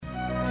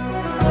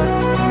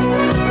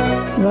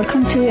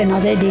Welcome to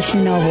another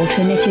edition of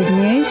Alternative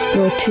News,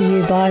 brought to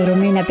you by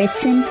Romina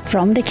Betsin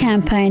from the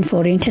Campaign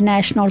for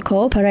International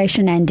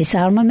Cooperation and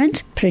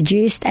Disarmament,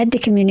 produced at the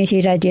community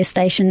radio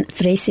station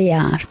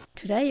 3CR.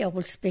 Today I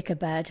will speak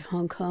about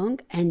Hong Kong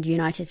and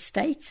United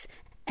States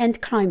and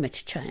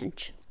climate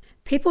change.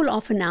 People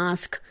often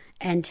ask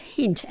and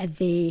hint at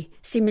the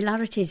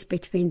similarities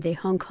between the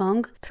Hong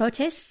Kong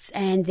protests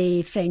and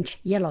the French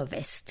Yellow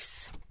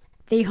Vests.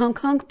 The Hong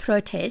Kong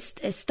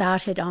protest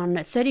started on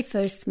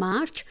 31st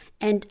March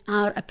and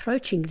are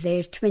approaching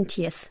their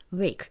 20th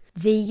week.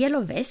 The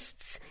Yellow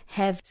Vests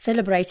have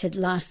celebrated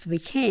last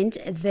weekend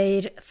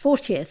their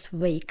 40th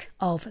week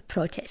of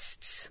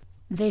protests.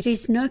 There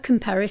is no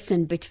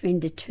comparison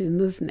between the two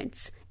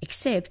movements,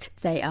 except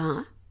they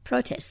are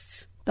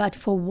protests, but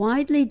for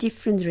widely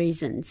different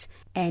reasons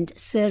and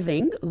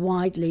serving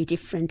widely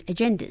different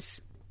agendas.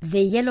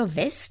 The Yellow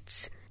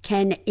Vests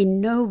can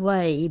in no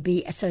way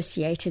be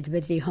associated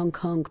with the Hong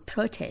Kong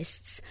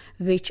protests,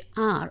 which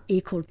are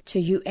equal to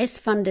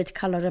US-funded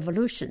colour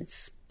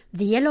revolutions.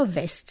 The Yellow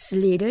Vests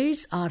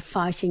leaders are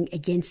fighting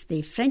against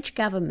the French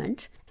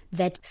government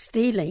that's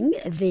stealing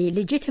the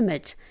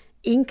legitimate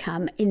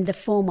income in the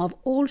form of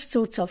all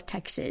sorts of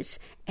taxes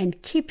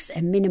and keeps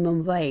a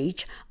minimum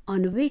wage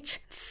on which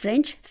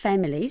French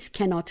families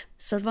cannot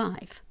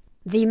survive.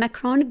 The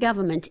Macron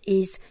government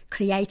is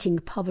creating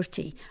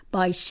poverty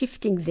by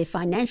shifting the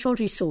financial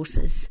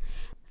resources,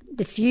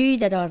 the few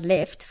that are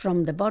left,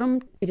 from the bottom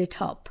to the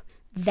top.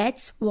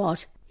 That's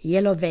what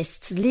Yellow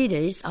Vests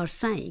leaders are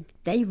saying.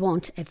 They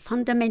want a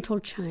fundamental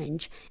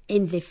change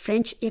in the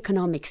French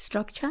economic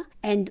structure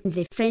and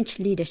the French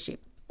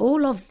leadership.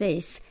 All of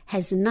this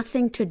has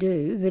nothing to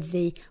do with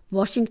the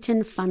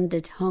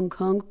Washington-funded Hong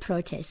Kong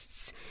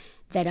protests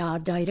that are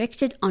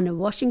directed on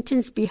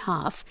Washington's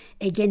behalf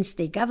against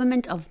the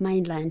government of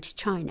mainland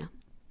China.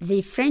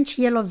 The French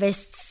Yellow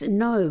Vests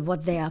know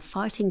what they are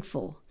fighting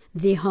for.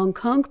 The Hong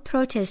Kong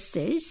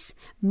protesters,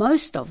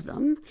 most of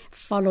them,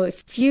 follow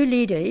few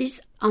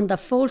leaders under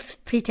false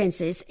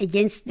pretenses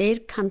against their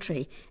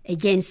country,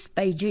 against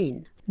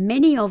Beijing.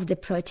 Many of the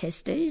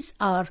protesters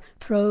are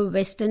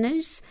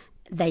pro-Westerners.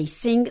 They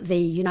sing the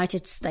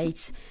United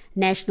States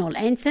national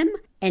anthem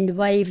and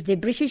wave the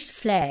British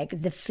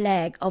flag, the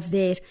flag of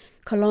their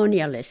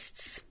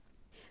colonialists.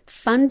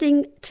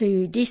 Funding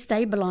to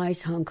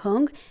destabilise Hong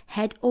Kong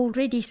had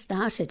already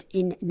started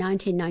in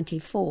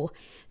 1994,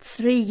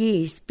 3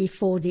 years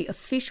before the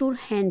official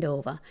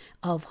handover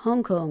of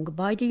Hong Kong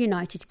by the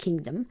United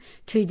Kingdom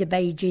to the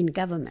Beijing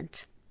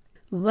government.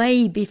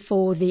 Way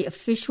before the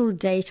official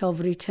date of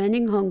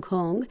returning Hong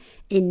Kong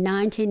in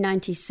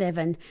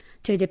 1997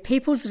 to the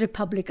People's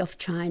Republic of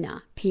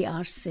China,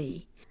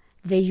 PRC,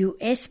 the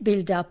US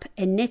built up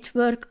a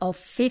network of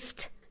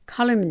fifth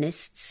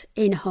columnists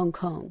in Hong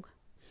Kong.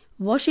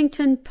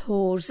 Washington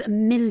pours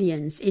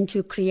millions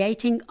into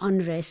creating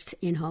unrest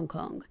in Hong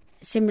Kong.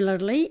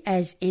 Similarly,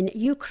 as in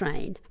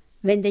Ukraine,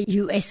 when the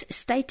US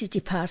State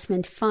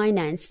Department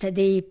financed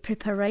the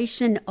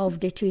preparation of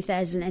the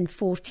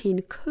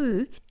 2014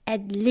 coup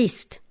at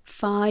least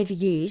 5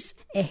 years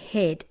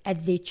ahead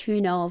at the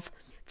tune of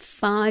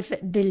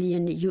 $5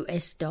 billion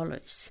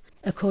US,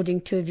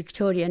 according to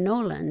Victoria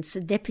Nolan's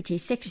Deputy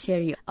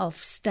Secretary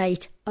of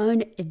State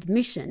own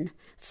admission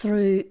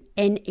through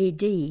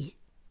NED,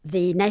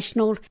 the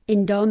National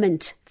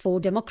Endowment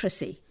for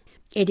Democracy.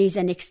 It is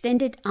an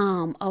extended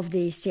arm of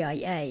the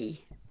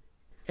CIA,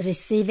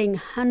 receiving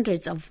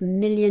hundreds of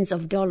millions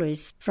of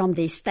dollars from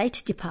the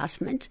State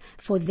Department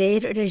for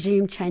their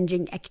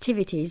regime-changing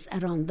activities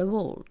around the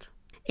world.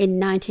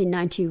 In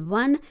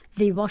 1991,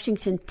 the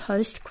Washington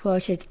Post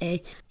quoted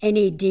a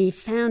NED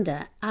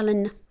founder,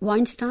 Alan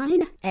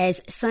Weinstein,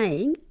 as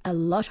saying, "A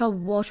lot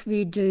of what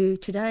we do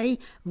today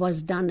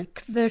was done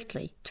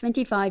covertly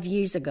 25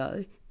 years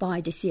ago by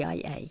the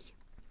CIA."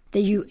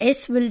 The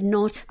US will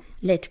not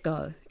let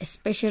go,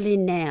 especially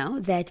now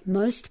that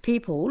most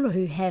people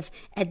who have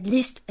at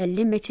least a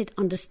limited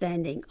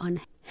understanding on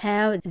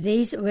how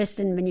these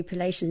Western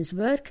manipulations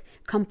work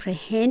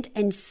comprehend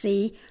and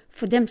see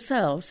for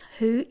themselves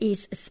who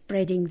is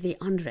spreading the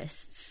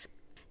unrests.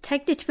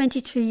 Take the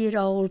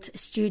 22-year-old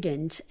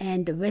student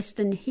and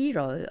Western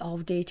hero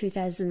of the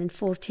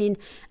 2014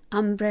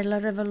 Umbrella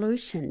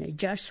Revolution,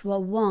 Joshua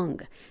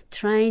Wong,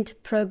 trained,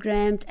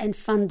 programmed and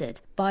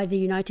funded by the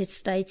United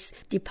States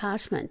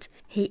Department.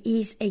 He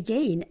is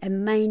again a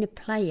main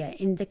player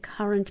in the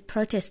current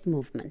protest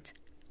movement.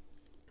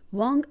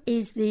 Wong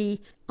is the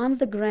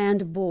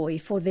on-the-ground boy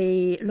for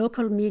the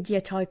local media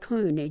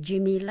tycoon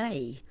Jimmy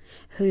Lai,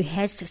 who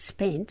has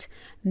spent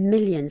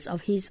millions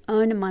of his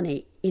own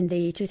money in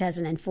the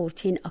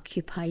 2014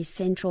 Occupy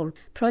Central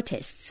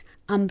protests,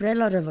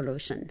 Umbrella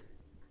Revolution.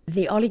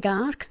 The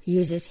oligarch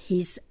uses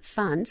his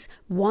funds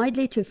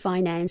widely to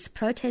finance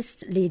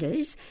protest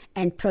leaders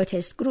and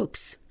protest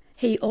groups.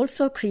 He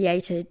also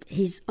created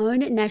his own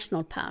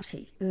national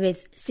party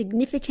with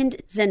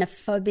significant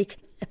xenophobic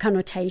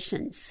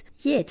connotations.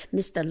 Yet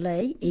Mr.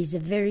 Lei is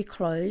very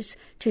close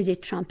to the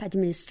Trump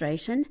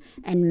administration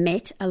and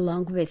met,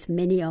 along with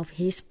many of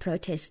his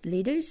protest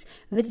leaders,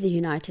 with the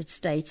United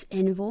States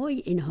envoy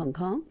in Hong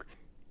Kong,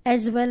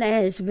 as well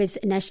as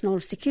with National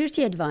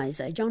Security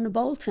Advisor John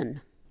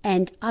Bolton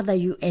and other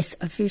U.S.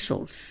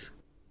 officials.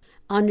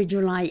 On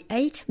July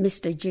 8,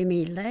 Mr.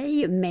 Jimmy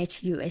Lai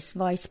met U.S.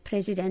 Vice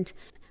President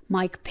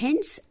Mike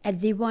Pence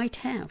at the White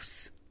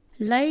House.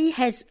 Lai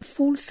has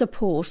full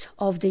support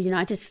of the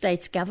United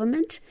States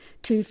government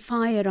to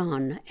fire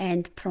on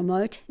and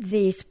promote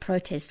these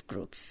protest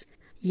groups.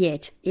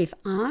 Yet, if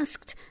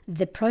asked,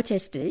 the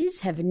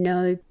protesters have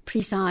no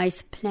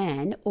precise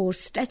plan or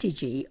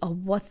strategy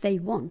of what they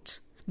want.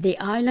 The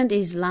island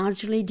is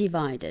largely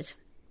divided.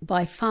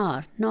 By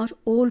far, not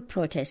all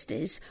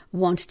protesters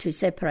want to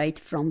separate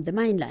from the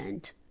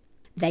mainland.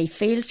 They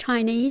feel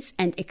Chinese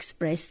and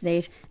express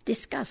their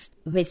disgust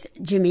with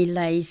Jimmy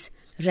Lai's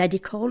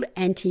radical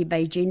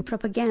anti-Beijing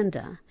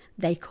propaganda.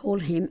 They call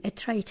him a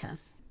traitor.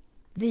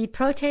 The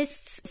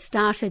protests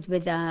started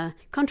with a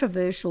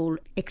controversial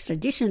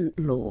extradition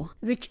law,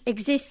 which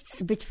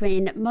exists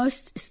between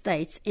most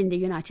states in the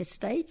United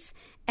States,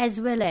 as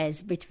well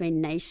as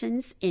between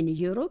nations in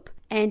Europe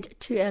and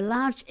to a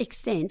large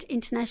extent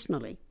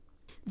internationally.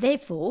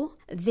 Therefore,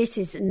 this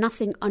is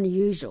nothing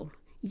unusual,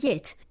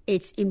 yet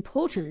its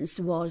importance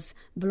was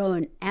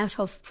blown out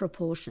of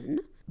proportion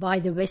by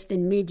the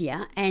Western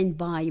media and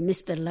by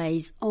Mr.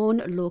 Lai's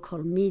own local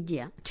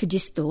media to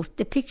distort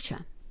the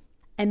picture.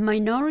 A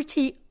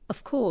minority,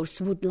 of course,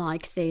 would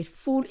like their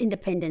full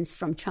independence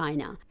from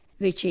China,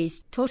 which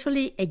is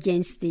totally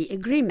against the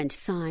agreement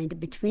signed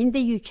between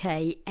the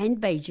UK and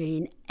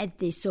Beijing at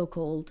the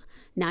so-called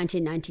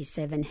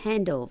 1997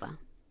 handover.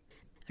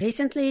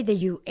 Recently, the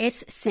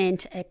US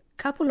sent a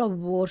couple of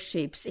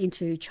warships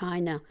into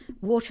China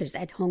waters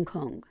at Hong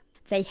Kong.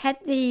 They had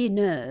the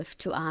nerve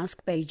to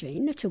ask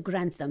Beijing to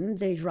grant them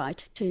the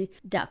right to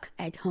dock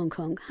at Hong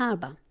Kong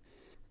harbour.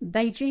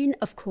 Beijing,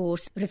 of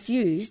course,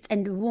 refused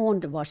and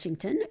warned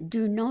Washington,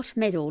 do not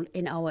meddle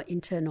in our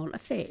internal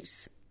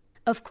affairs.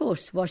 Of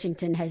course,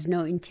 Washington has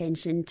no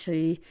intention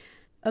to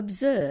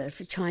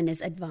observe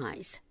China's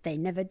advice. They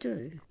never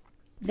do.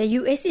 The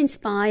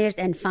US-inspired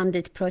and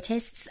funded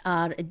protests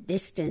are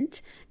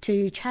destined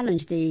to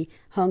challenge the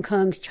Hong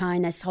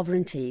Kong-China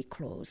sovereignty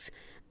clause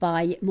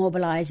by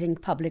mobilizing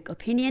public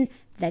opinion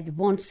that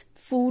wants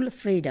full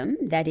freedom,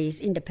 that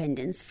is,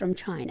 independence from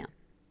China.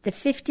 The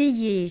 50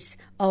 years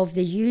of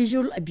the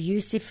usual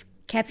abusive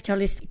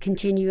capitalist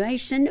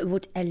continuation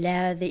would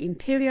allow the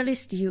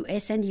imperialist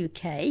US and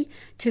UK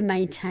to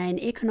maintain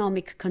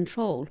economic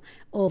control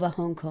over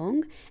Hong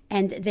Kong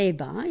and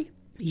thereby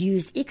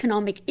use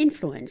economic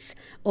influence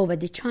over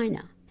the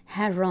China.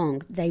 How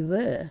wrong they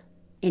were.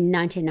 In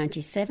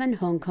 1997,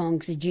 Hong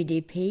Kong's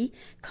GDP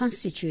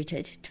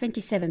constituted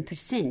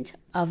 27%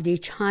 of the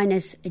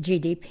China's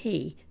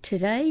GDP.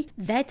 Today,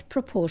 that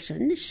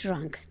proportion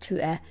shrunk to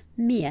a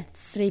mere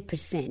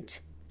 3%.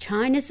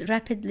 China's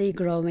rapidly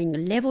growing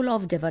level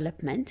of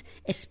development,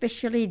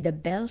 especially the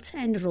Belt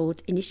and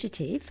Road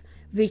Initiative,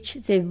 which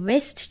the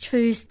West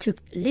chose to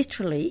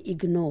literally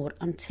ignore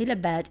until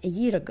about a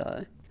year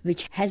ago,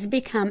 which has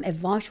become a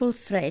vital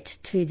threat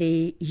to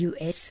the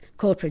US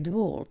corporate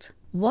world.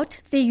 What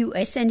the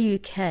US and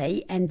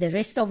UK and the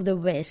rest of the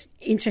West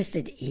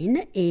interested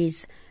in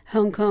is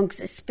Hong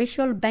Kong's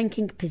special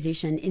banking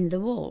position in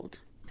the world.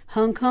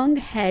 Hong Kong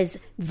has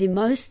the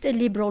most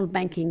liberal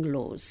banking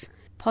laws,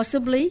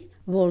 possibly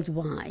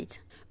worldwide,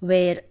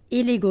 where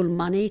illegal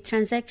money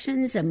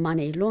transactions,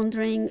 money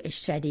laundering,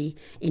 shady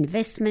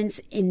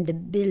investments in the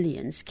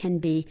billions can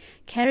be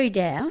carried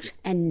out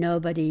and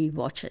nobody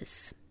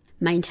watches.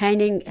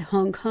 Maintaining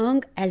Hong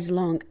Kong as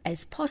long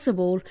as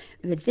possible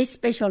with this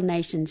special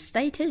nation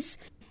status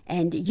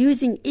and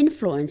using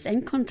influence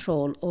and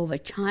control over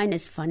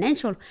China's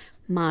financial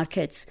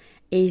markets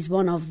is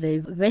one of the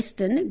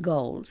Western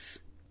goals.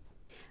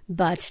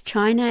 But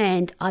China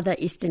and other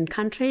Eastern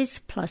countries,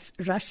 plus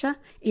Russia,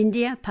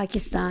 India,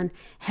 Pakistan,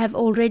 have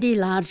already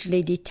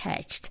largely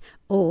detached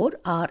or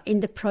are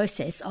in the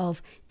process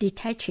of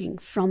detaching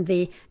from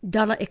the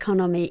dollar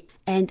economy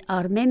and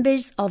are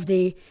members of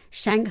the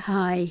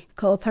Shanghai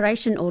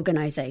Cooperation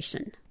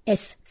Organization,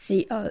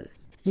 SCO.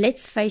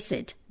 Let's face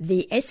it,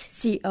 the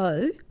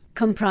SCO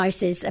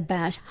comprises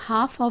about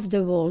half of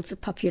the world's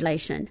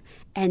population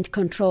and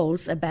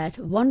controls about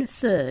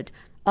 1/3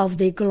 of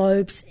the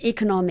globe's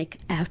economic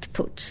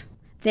output.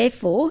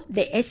 Therefore,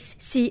 the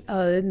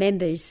SCO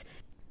members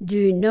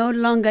do no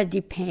longer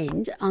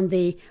depend on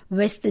the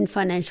Western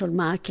financial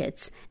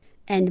markets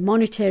and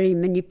monetary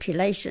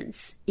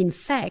manipulations. In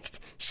fact,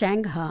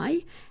 Shanghai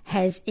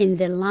has in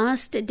the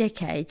last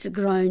decades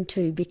grown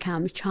to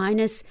become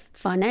China's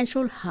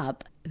financial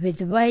hub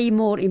with way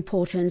more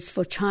importance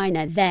for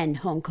China than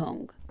Hong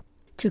Kong.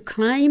 To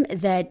claim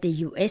that the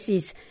US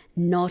is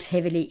not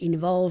heavily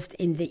involved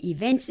in the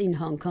events in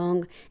Hong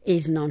Kong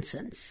is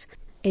nonsense.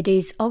 It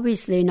is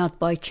obviously not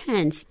by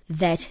chance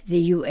that the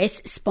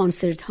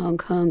US-sponsored Hong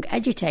Kong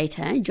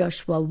agitator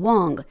Joshua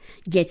Wong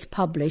gets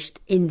published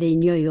in the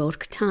New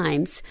York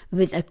Times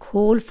with a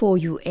call for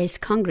US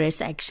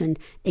Congress action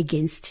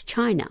against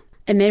China.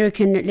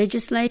 American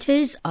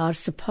legislators are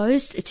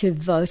supposed to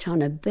vote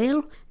on a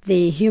bill,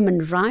 the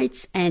Human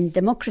Rights and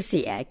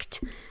Democracy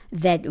Act,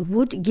 that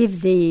would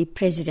give the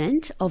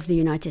President of the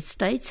United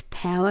States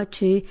power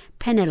to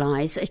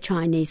penalize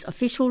Chinese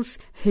officials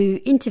who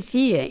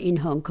interfere in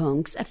Hong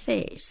Kong's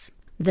affairs.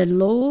 The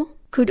law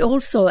could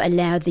also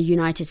allow the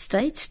United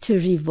States to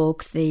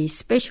revoke the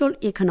special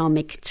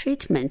economic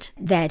treatment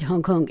that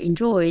Hong Kong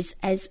enjoys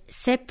as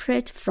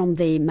separate from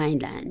the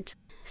mainland.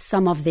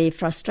 Some of the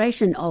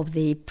frustration of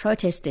the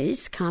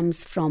protesters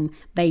comes from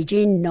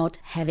Beijing not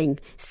having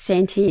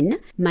sent in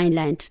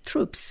mainland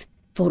troops.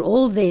 For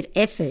all their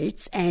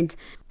efforts and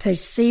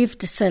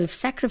perceived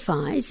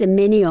self-sacrifice,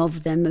 many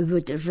of them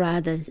would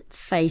rather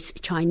face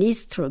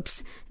Chinese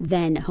troops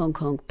than Hong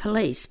Kong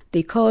police,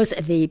 because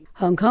the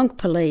Hong Kong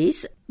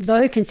police,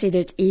 though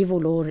considered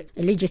evil or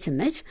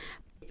illegitimate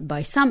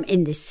by some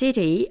in the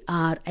city,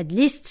 are at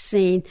least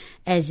seen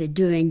as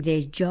doing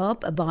their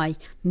job by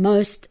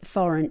most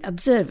foreign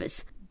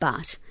observers.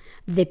 But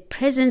the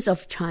presence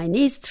of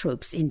Chinese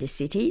troops in the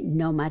city,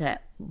 no matter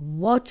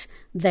what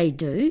they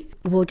do,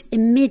 would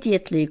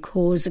immediately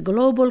cause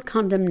global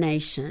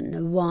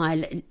condemnation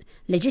while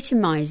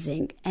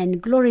legitimizing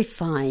and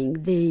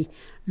glorifying the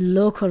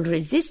local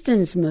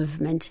resistance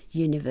movement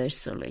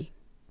universally.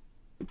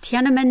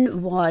 Tiananmen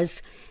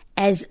was,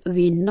 as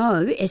we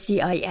know, a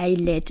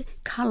CIA-led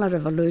color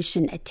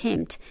revolution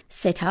attempt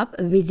set up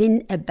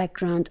within a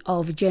background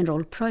of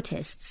general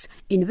protests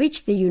in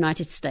which the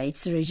United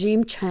States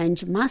regime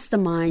change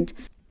mastermind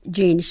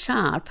Gene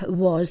Sharp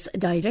was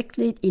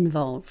directly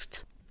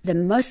involved. The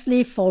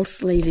mostly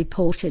falsely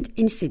reported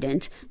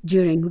incident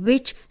during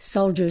which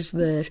soldiers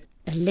were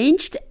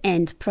lynched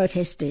and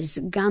protesters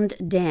gunned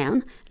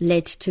down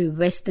led to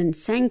Western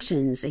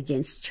sanctions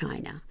against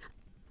China.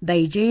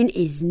 Beijing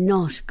is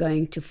not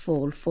going to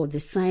fall for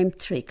the same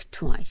trick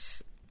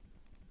twice.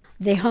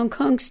 The Hong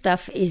Kong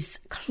stuff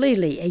is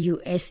clearly a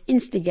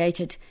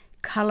US-instigated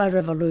color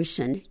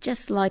revolution,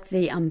 just like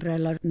the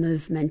umbrella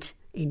movement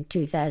in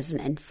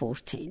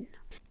 2014.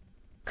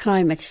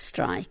 Climate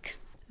strike.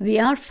 We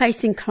are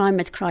facing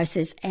climate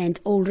crisis and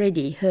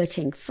already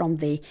hurting from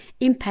the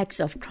impacts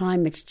of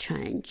climate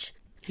change.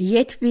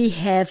 Yet we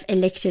have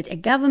elected a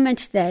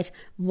government that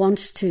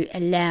wants to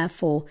allow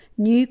for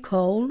new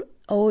coal,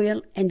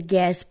 oil and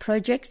gas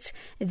projects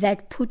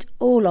that put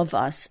all of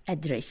us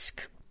at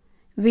risk.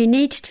 We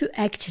need to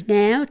act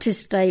now to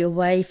stay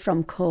away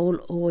from coal,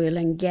 oil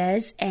and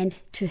gas and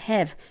to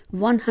have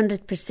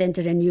 100%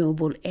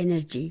 renewable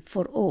energy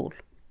for all.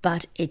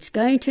 But it's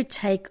going to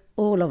take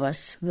all of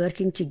us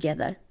working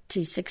together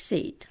to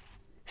succeed.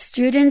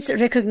 Students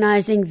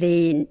recognizing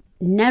the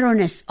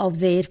narrowness of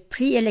their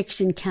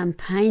pre-election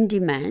campaign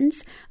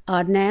demands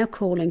are now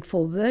calling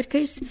for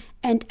workers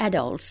and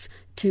adults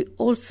to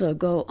also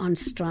go on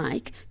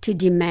strike to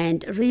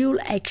demand real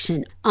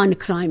action on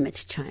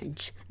climate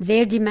change.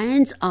 Their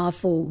demands are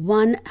for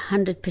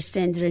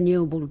 100%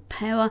 renewable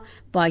power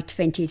by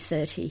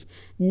 2030,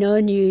 no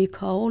new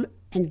coal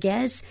and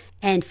gas,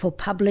 and for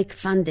public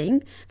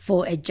funding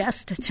for a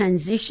just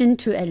transition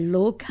to a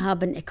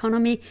low-carbon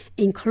economy,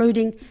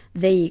 including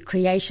the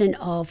creation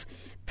of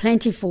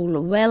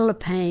plentiful,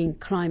 well-paying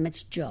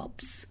climate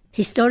jobs.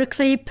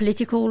 Historically,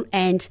 political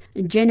and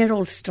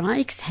general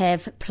strikes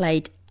have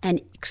played an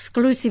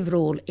exclusive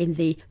role in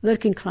the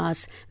working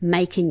class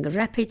making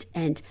rapid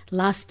and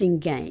lasting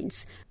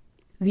gains.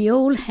 We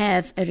all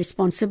have a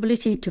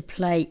responsibility to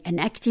play an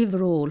active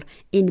role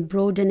in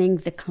broadening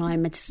the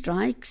climate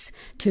strikes,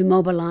 to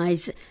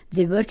mobilize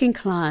the working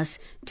class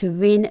to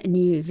win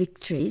new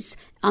victories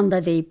under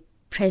the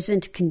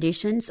present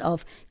conditions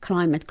of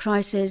climate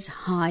crisis,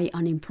 high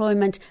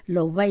unemployment,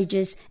 low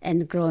wages,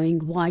 and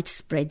growing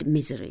widespread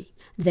misery.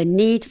 The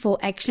need for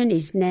action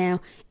is now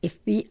if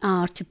we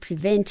are to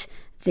prevent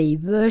the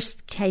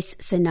worst-case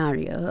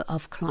scenario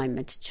of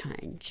climate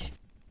change.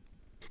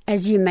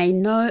 As you may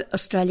know,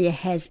 Australia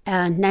has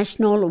our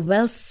National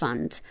Wealth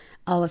Fund,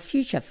 our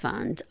Future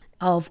Fund,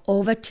 of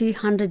over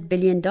 $200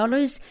 billion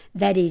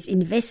that is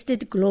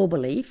invested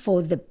globally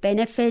for the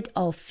benefit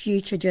of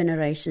future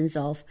generations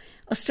of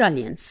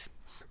Australians.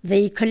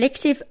 The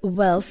collective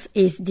wealth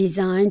is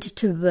designed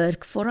to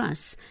work for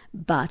us,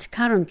 but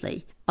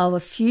currently our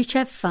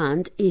Future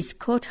Fund is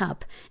caught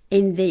up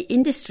in the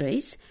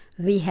industries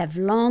we have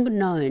long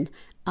known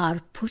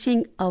are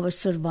putting our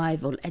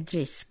survival at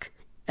risk.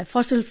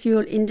 Fossil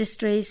fuel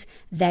industries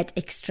that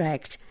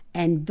extract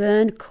and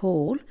burn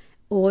coal,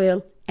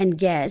 oil and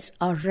gas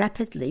are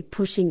rapidly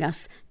pushing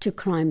us to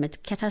climate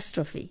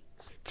catastrophe.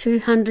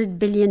 $200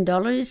 billion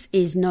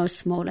is no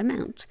small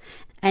amount,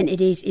 and it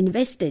is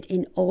invested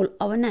in all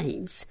our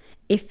names.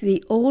 If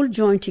we all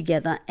join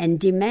together and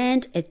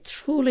demand a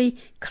truly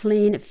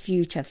clean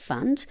future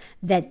fund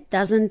that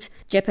doesn't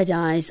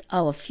jeopardize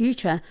our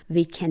future,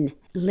 we can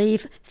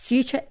leave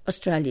future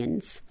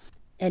Australians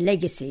a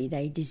legacy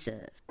they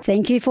deserve.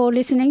 Thank you for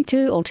listening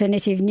to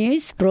Alternative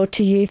News, brought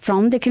to you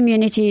from the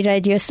community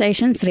radio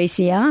station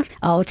 3CR.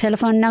 Our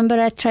telephone number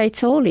at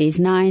Trades Hall is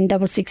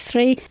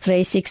 9663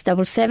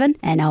 3677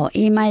 and our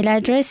email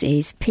address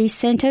is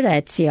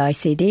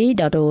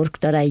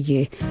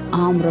peacecentre@cicd.org.au.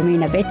 I'm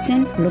Romina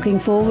Betson, looking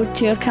forward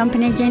to your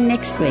company again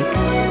next week.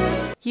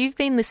 You've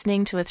been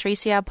listening to a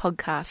 3CR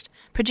podcast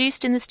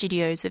produced in the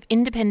studios of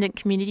independent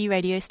community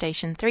radio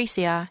station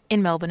 3CR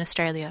in Melbourne,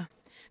 Australia.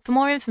 For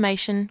more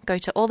information, go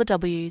to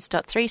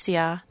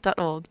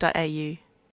allthews.3cr.org.au.